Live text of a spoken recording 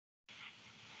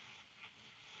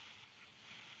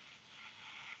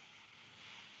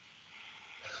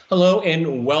Hello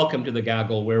and welcome to the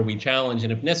Gaggle, where we challenge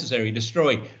and, if necessary,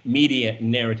 destroy media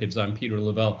narratives. I'm Peter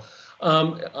Lavelle.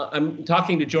 I'm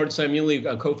talking to George Szamuely,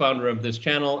 a co-founder of this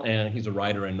channel, and he's a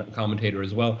writer and commentator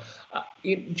as well.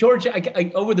 George,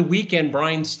 over the weekend,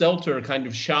 Brian Stelter kind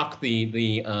of shocked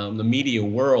the media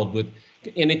world with,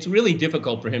 and it's really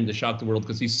difficult for him to shock the world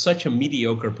because he's such a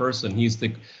mediocre person. He's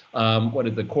the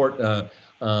court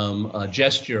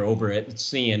gesture over at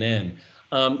CNN.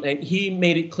 And he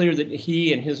made it clear that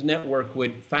he and his network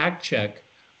would fact check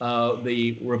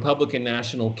the Republican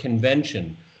National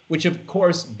Convention, which of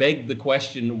course begged the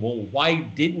question, well, why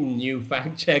didn't you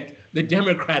fact check the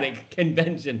Democratic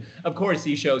Convention? Of course,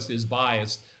 he shows his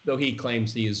bias, though he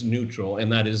claims he is neutral, and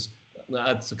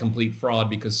that's a complete fraud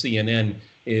because CNN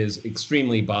is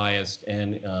extremely biased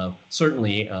and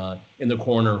certainly in the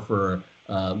corner for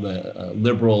the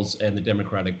liberals and the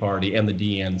Democratic Party and the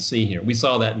DNC here. We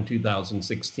saw that in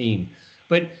 2016.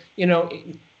 But,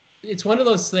 it's one of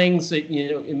those things that,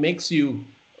 it makes you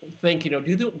think,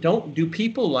 do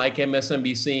people like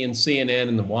MSNBC and CNN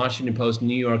and the Washington Post,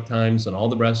 New York Times, and all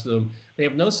the rest of them, they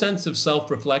have no sense of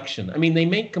self-reflection. I mean, they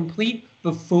make complete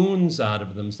buffoons out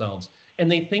of themselves,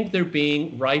 and they think they're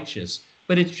being righteous,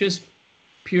 but it's just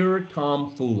pure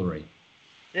tomfoolery.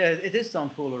 Yeah, it is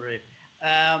tomfoolery.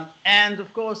 And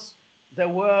of course, there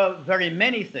were very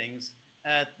many things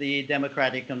at the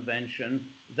Democratic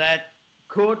Convention that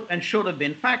could and should have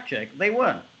been fact-checked. They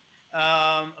weren't.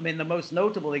 I mean, the most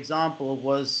notable example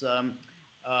was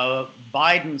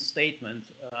Biden's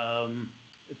statement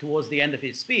towards the end of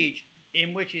his speech,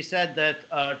 in which he said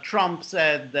that Trump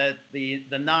said that the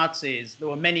Nazis, there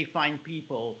were many fine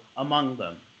people among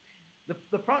them. The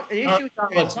issue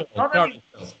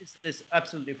is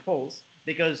absolutely false.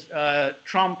 Because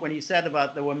Trump, when he said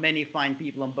about there were many fine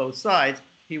people on both sides,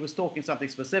 he was talking something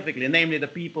specifically, namely the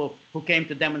people who came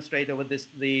to demonstrate over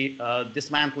the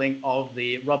dismantling of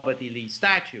the Robert E. Lee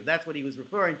statue. That's what he was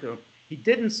referring to. He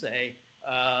didn't say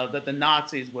that the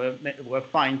Nazis were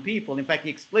fine people. In fact,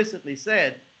 he explicitly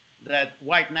said that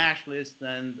white nationalists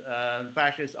and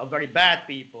fascists are very bad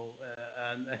people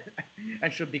and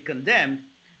should be condemned.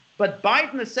 But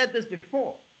Biden has said this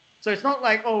before. So it's not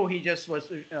like, oh, he just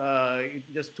was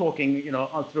just talking,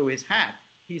 through his hat.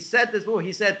 He said this before.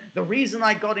 He said, the reason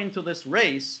I got into this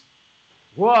race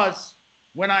was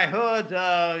when I heard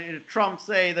Trump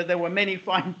say that there were many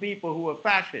fine people who were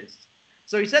fascists.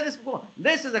 So he said this before.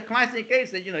 This is a classic case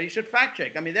that, you should fact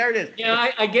check. I mean, there it is. Yeah,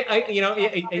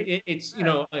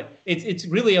 it's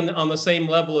really on the same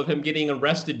level of him getting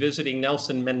arrested visiting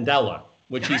Nelson Mandela,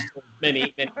 which he's told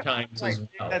many, many times as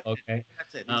well. That's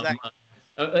it. Exactly.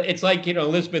 It's like,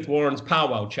 Elizabeth Warren's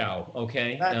powwow chow,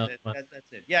 okay?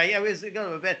 That's it. Yeah, it was kind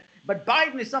of a bit. But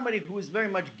Biden is somebody who is very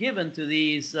much given to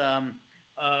these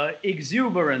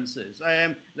exuberances.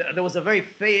 There was a very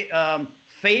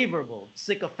favorable,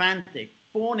 sycophantic,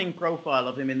 fawning profile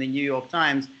of him in the New York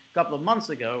Times a couple of months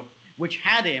ago, which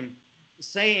had him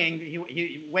saying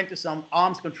he went to some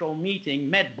arms control meeting,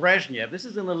 met Brezhnev. This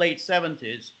is in the late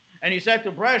 70s. And he said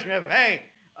to Brezhnev, hey,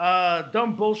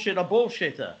 don't bullshit a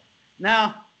bullshitter.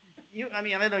 Now,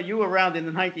 I know you were around in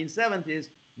the 1970s.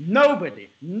 Nobody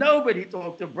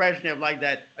talked to Brezhnev like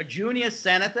that. A junior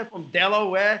senator from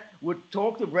Delaware would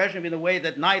talk to Brezhnev in a way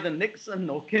that neither Nixon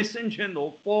nor Kissinger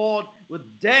nor Ford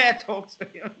would dare talk to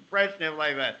Brezhnev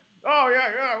like that. Oh,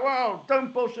 yeah, well,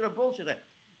 don't bullshit a bullshitter.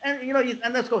 And,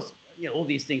 and of course, all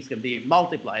these things can be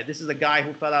multiplied. This is a guy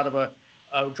who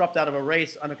dropped out of a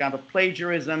race on account of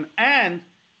plagiarism and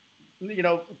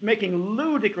making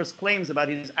ludicrous claims about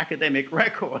his academic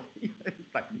record.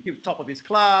 Like he was top of his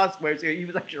class, whereas he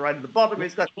was actually right at the bottom of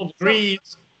his class.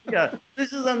 Yeah,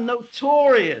 this is a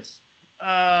notorious,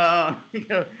 well,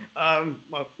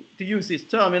 to use his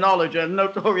terminology, a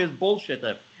notorious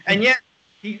bullshitter. And yet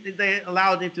they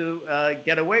allowed him to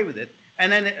get away with it.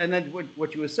 And then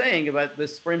what you were saying about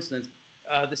this, for instance,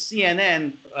 the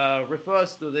CNN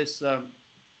refers to this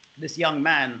young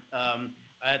man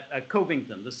at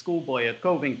Covington, the schoolboy at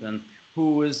Covington,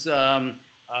 who was going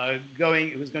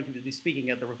to be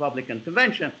speaking at the Republican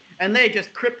convention, and they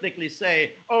just cryptically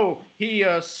say, "Oh, he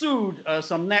sued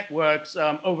some networks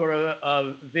over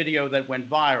a video that went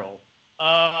viral."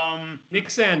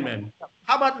 Nick Sandman.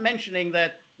 How about mentioning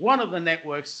that one of the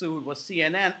networks sued was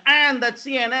CNN, and that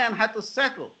CNN had to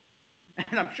settle,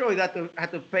 and I'm sure he had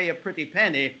to pay a pretty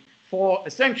penny for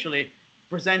essentially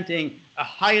presenting a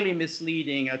highly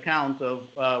misleading account of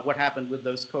what happened with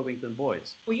those Covington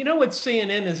boys. Well, you know what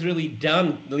CNN has really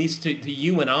done, at least to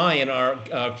you and I and our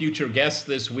future guests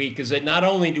this week, is that not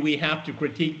only do we have to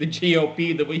critique the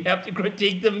GOP, that we have to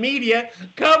critique the media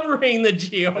covering the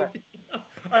GOP.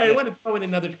 All right, I want to throw in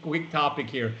another quick topic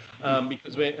here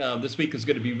because this week is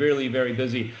going to be really, very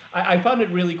busy. I found it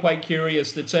really quite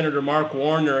curious that Senator Mark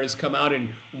Warner has come out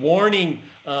and warning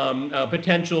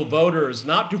potential voters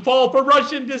not to fall for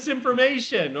Russian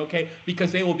disinformation, okay,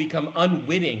 because they will become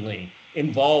unwittingly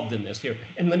involved in this here.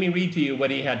 And let me read to you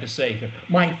what he had to say here.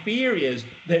 My fear is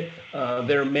that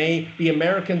there may be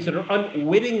Americans that are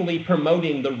unwittingly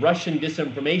promoting the Russian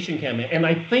disinformation campaign. And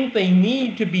I think they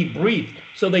need to be briefed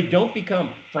so they don't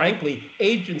become, frankly,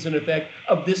 agents in effect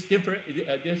of this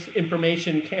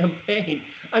disinformation campaign.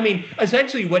 I mean,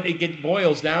 essentially what it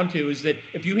boils down to is that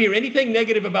if you hear anything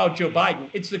negative about Joe Biden,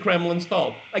 it's the Kremlin's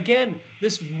fault. Again,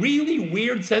 this really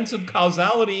weird sense of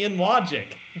causality and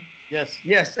logic. Yes,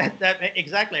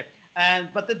 exactly.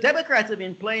 But the Democrats have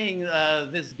been playing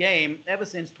this game ever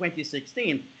since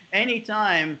 2016.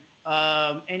 Anytime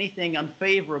anything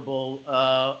unfavorable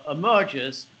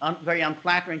emerges, very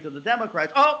unflattering to the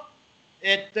Democrats,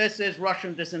 this is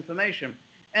Russian disinformation.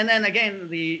 And then again,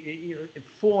 the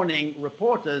fawning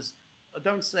reporters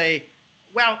don't say,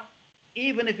 well,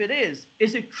 even if it is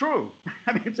it true?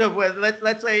 I mean, so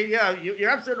let's say, yeah, you're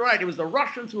absolutely right. It was the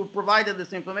Russians who provided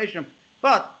this information,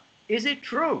 but is it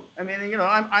true? I mean,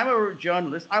 I'm a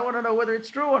journalist. I want to know whether it's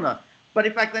true or not. But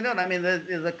in fact, I don't. I mean,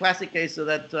 there's a classic case of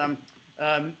that Neera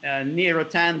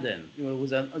Tanden, who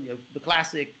was the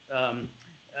classic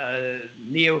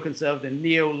neoconservative,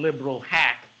 neoliberal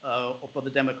hack for the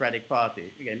Democratic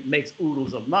Party. Again, makes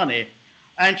oodles of money.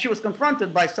 And she was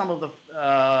confronted by some of the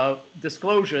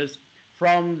disclosures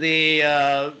from the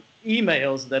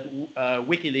emails that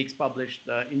WikiLeaks published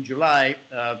in July,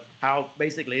 how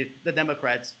basically the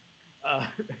Democrats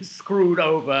screwed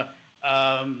over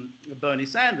Bernie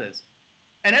Sanders.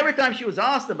 And every time she was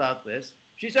asked about this,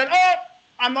 she said,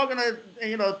 I'm not going to,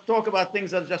 talk about things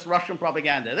that are just Russian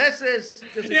propaganda. This is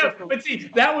but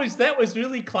see, that was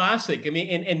really classic. I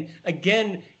mean, and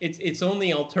again, it's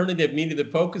only alternative media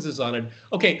that focuses on it.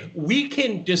 Okay, we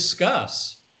can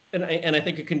discuss, and I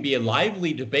think it can be a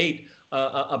lively debate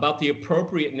about the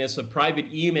appropriateness of private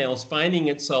emails finding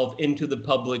itself into the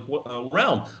public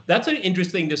realm. That's an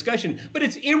interesting discussion, but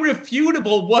it's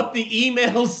irrefutable what the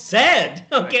emails said,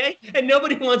 okay? And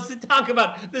nobody wants to talk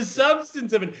about the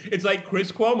substance of it. It's like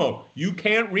Chris Cuomo. You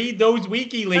can't read those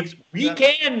WikiLeaks. We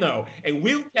can, though, and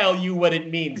we'll tell you what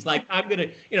it means. Like, I'm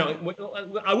going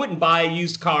to, I wouldn't buy a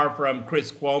used car from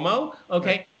Chris Cuomo,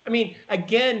 okay? I mean,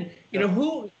 again,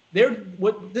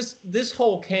 what this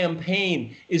whole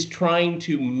campaign is trying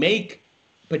to make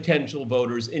potential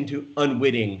voters into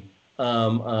unwitting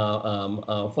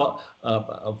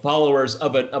followers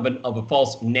of a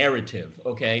false narrative.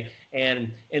 Okay,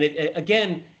 and it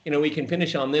again, we can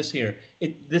finish on this here.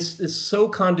 This is so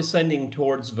condescending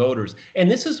towards voters,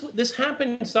 and this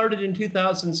started in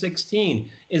 2016.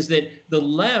 Is that the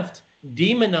left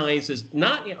demonizes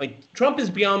Trump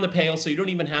is beyond the pale, so you don't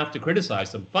even have to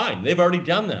criticize them. Fine, they've already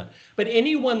done that. But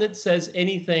anyone that says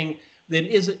anything that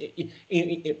is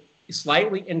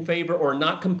slightly in favor or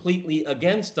not completely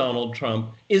against Donald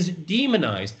Trump is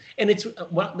demonized. And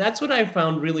that's what I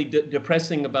found really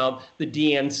depressing about the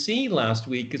DNC last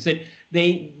week, is that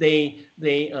they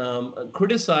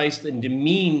criticized and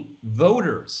demeaned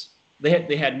voters.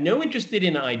 They had no interest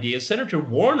in ideas. Senator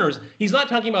Warner's, he's not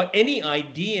talking about any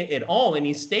idea at all,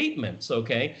 any statements,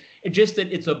 okay? It's just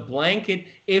that it's a blanket.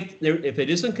 If it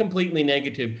isn't completely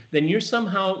negative, then you're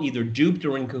somehow either duped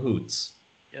or in cahoots.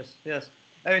 Yes. I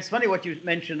mean, it's funny what you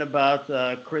mentioned about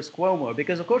Chris Cuomo,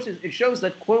 because, of course, it shows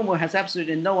that Cuomo has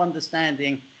absolutely no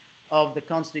understanding of the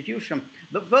Constitution.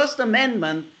 The First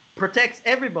Amendment protects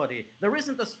everybody. There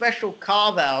isn't a special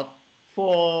carve-out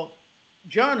for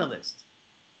journalists.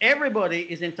 Everybody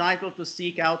is entitled to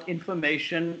seek out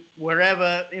information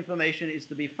wherever information is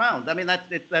to be found. I mean, that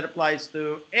applies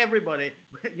to everybody,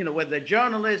 whether they're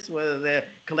journalists, whether they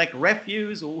collect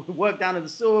refuse or work down in the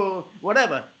sewer,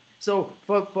 whatever. So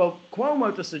for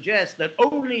Cuomo to suggest that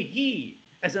only he,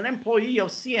 as an employee of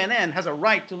CNN, has a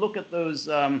right to look at those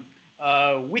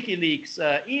WikiLeaks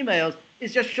emails, it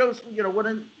just shows, what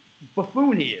a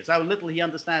buffoon he is, how little he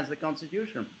understands the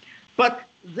Constitution. But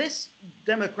this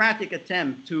democratic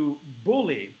attempt to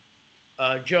bully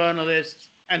journalists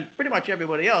and pretty much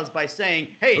everybody else by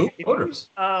saying, hey, if you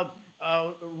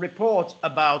report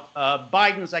about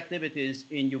Biden's activities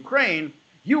in Ukraine,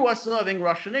 you are serving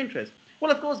Russian interests.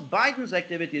 Well, of course, Biden's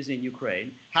activities in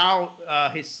Ukraine,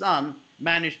 how his son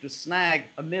managed to snag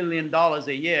 $1 million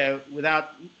a year without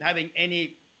having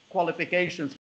any qualifications